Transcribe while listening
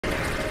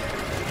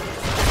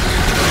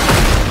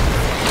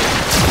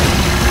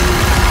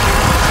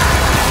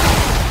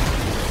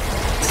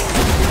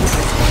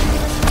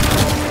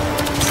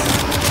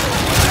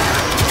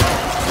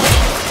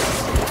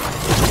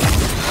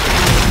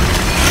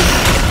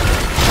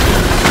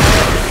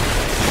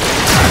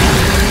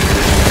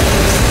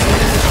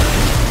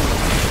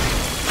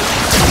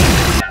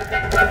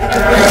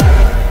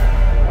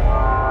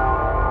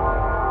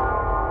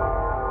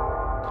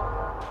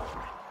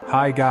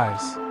Hi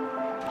guys.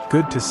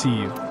 Good to see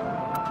you.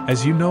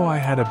 As you know, I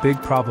had a big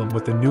problem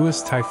with the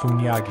newest typhoon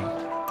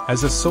Yagi.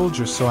 As a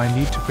soldier, so I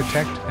need to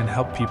protect and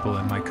help people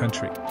in my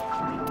country.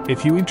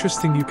 If you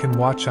interesting, you can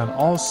watch on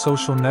all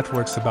social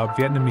networks about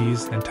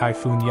Vietnamese and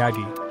typhoon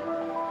Yagi.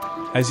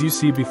 As you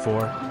see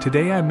before,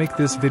 today I make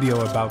this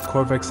video about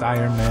Qorvex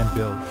Iron Man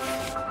build.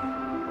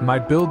 My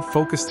build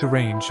focused to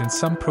range and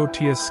some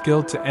Proteus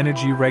skill to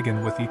energy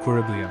regen with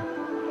equilibrium.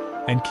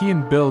 And key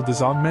in build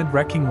is augment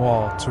wrecking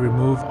wall to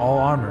remove all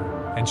armor,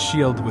 and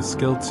shield with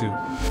skill 2.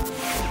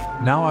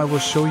 Now I will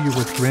show you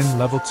with Grin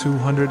level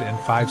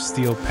 205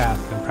 steel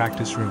path and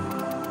practice room.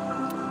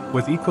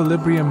 With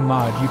equilibrium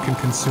mod you can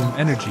consume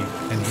energy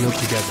and heal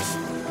together.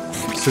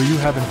 So you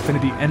have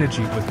infinity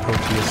energy with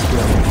Proteus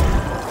skill.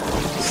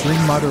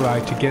 Sling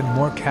Madurai to get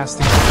more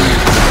casting speed.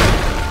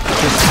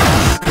 Just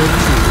cast skill 2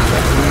 to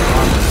remove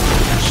armor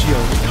and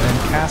shield, and then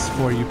cast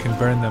 4 you can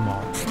burn them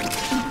all.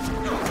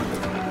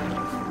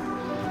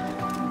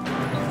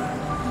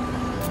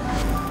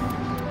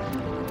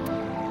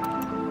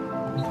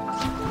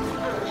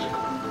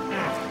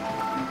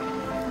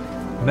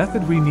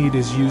 Method we need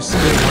is use skill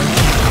 1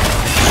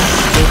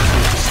 skill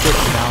 2 to skip.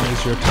 Now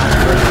is your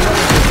time.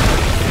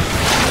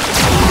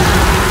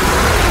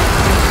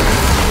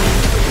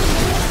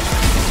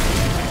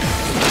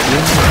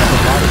 When you have a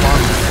lot of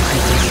armor, as you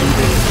can see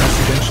they can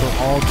residential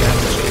all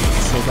damage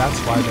rates, so that's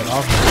why that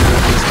augment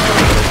is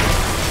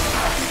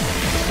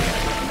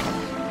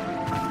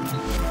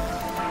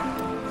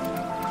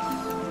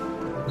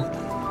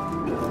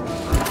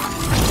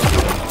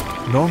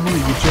normally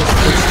you just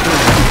put skill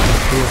 1 to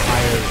clear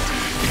higher.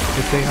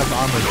 If they have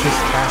armor,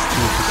 just cast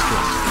 2 to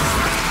skip.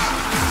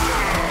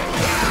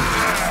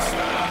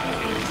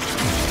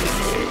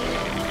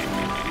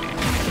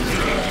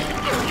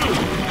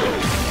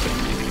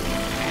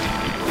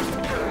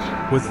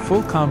 With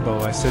full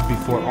combo, I said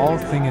before, all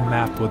thing in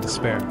map will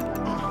despair. Don't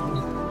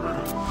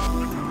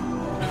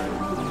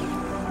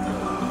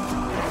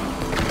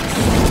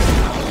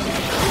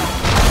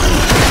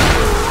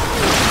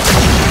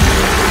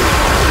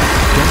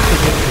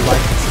forget to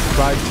like and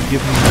subscribe to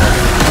give me more.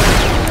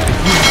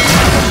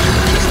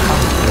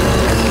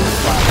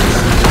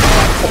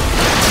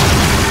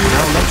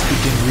 Now let's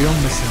begin real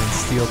missing and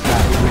steel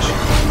path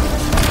wishing.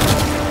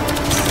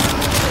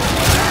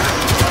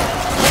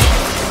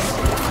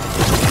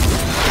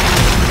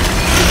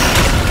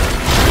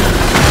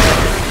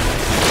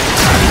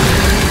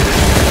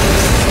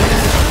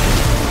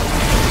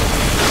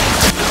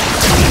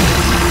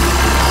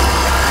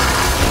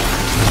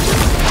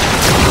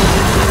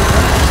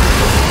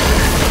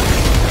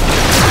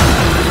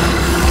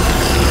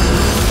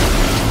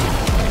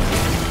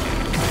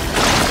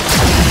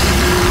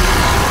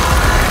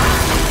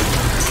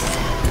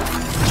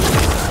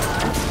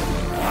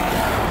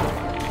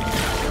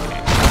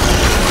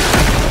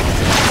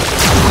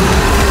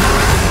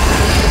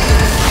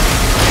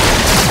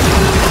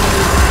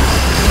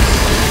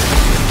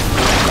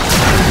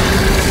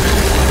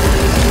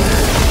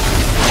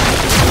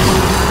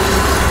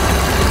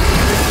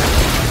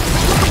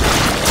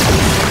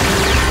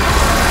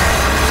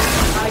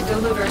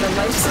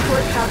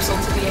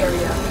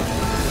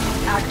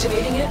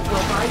 Activating it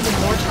will buy you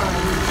more time.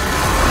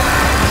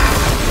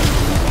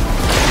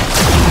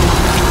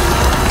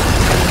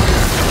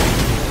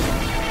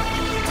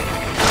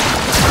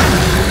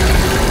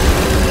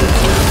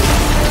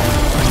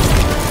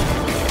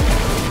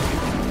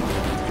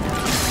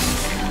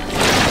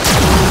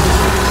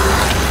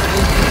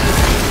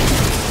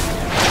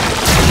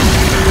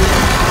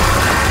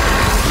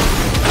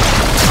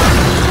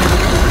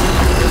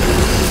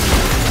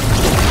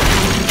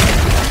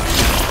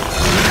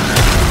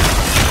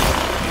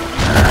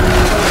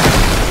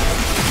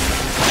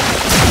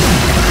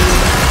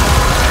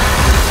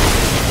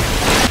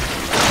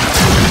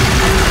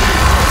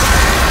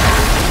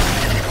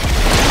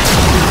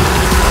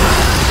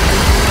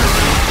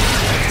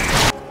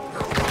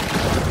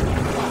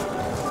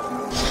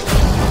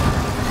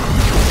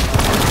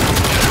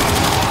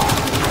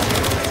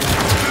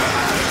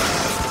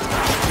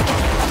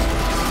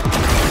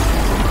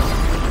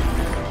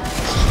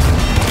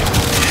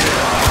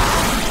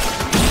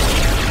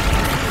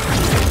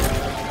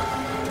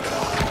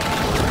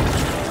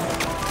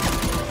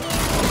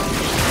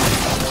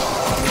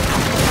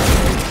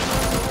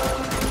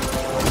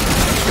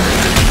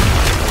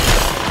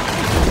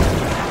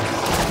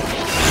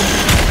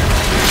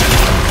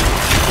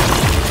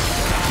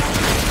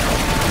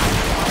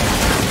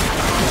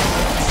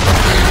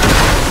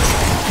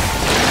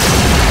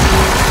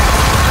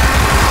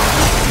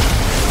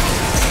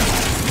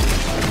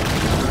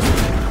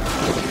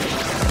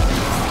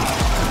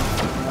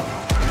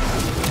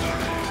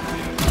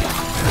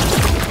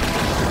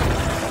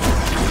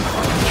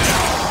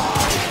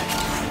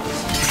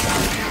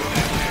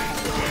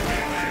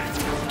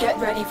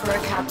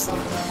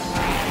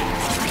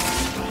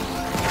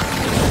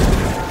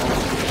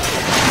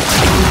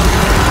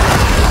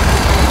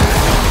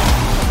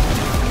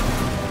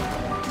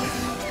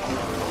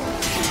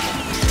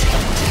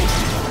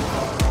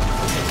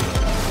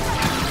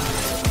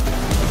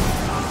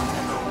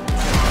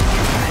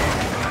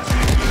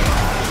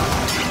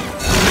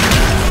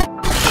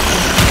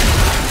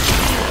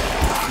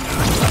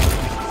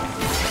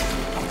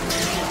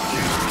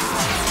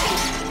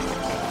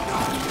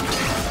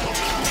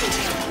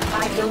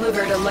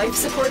 life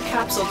support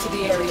capsule to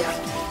the area.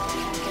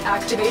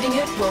 Activating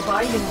it will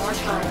buy you more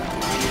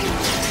time.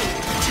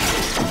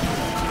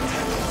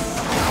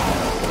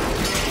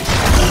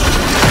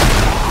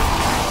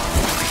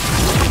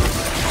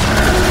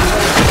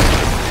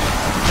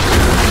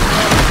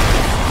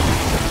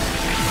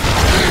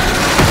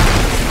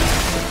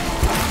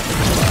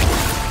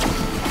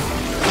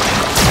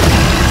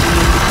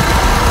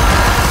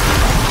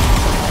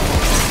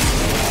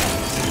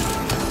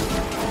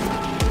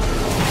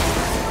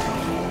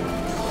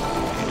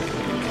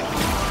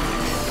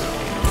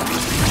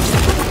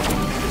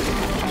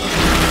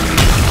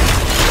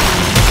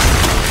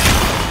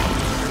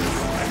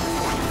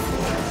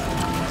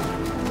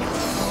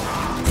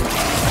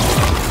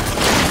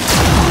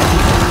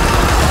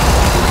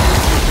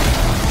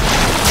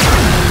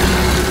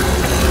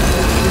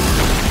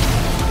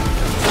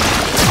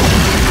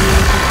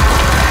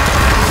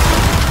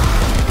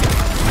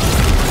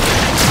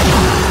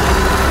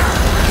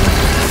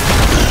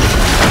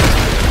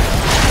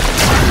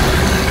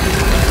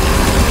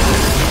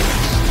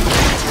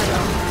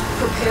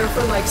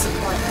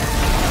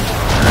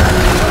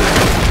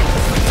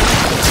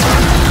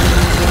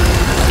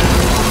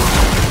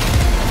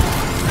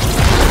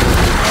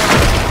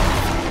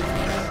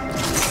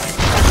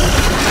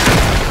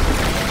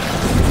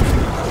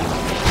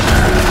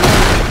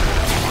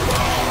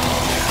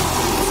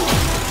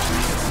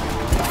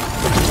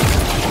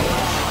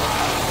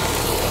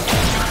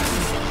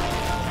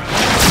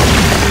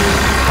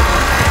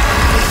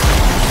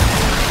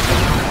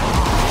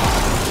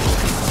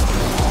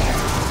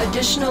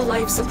 Additional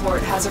life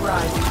support has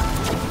arrived.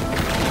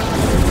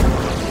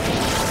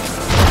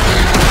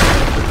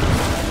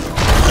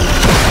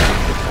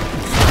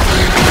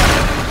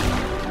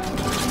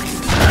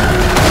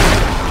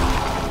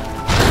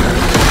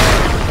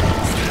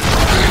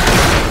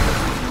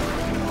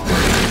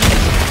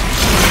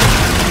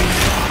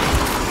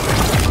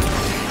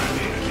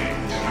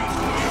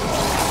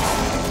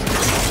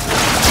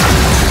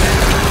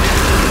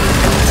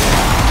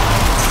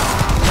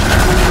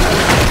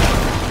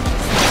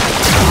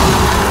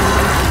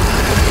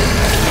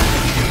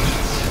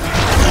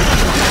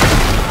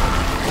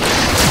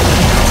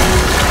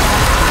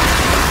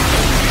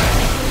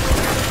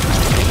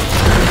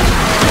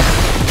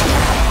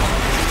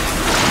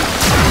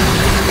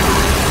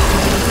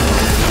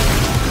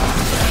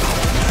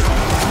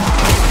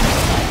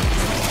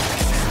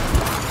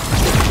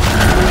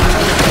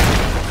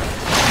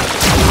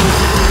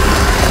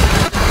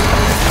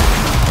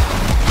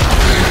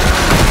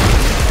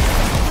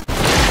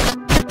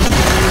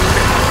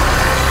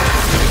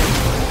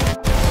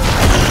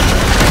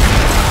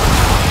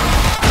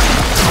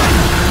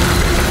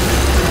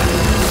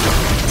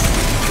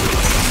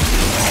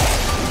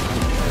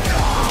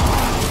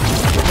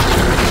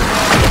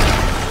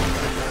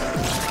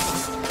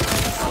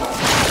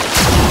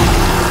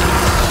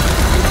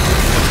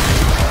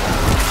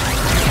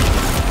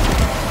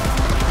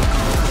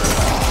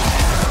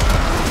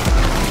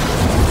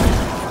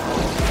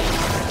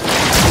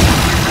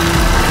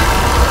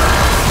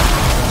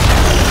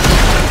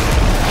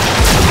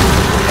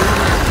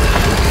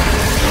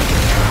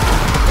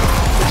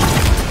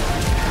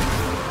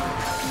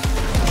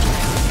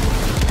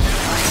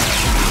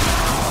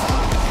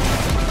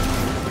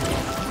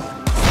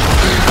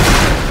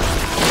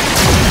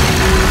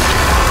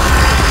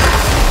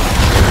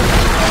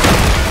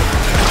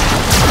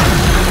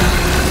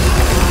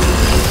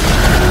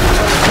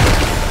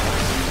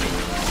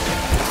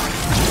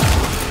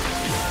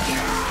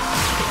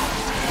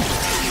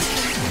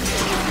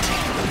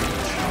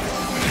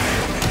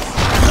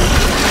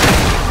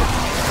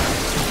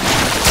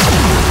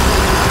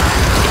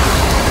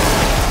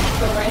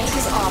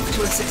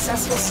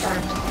 Successful start.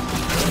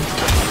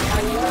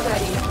 When you are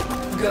ready,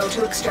 go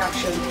to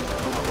extraction.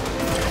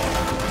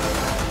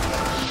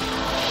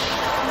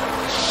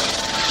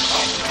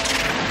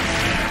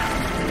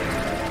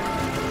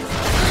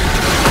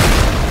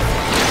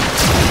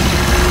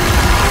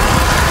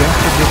 Don't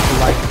forget to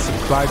like and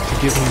subscribe to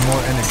give me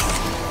more energy.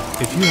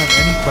 If you have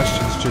any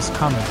questions, just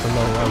comment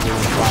below. I will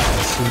reply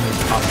as soon as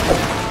possible.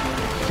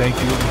 Thank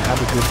you and have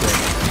a good day.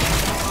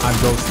 I'm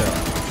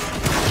Ghostel.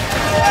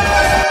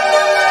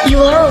 You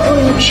are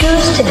who you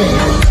choose to be.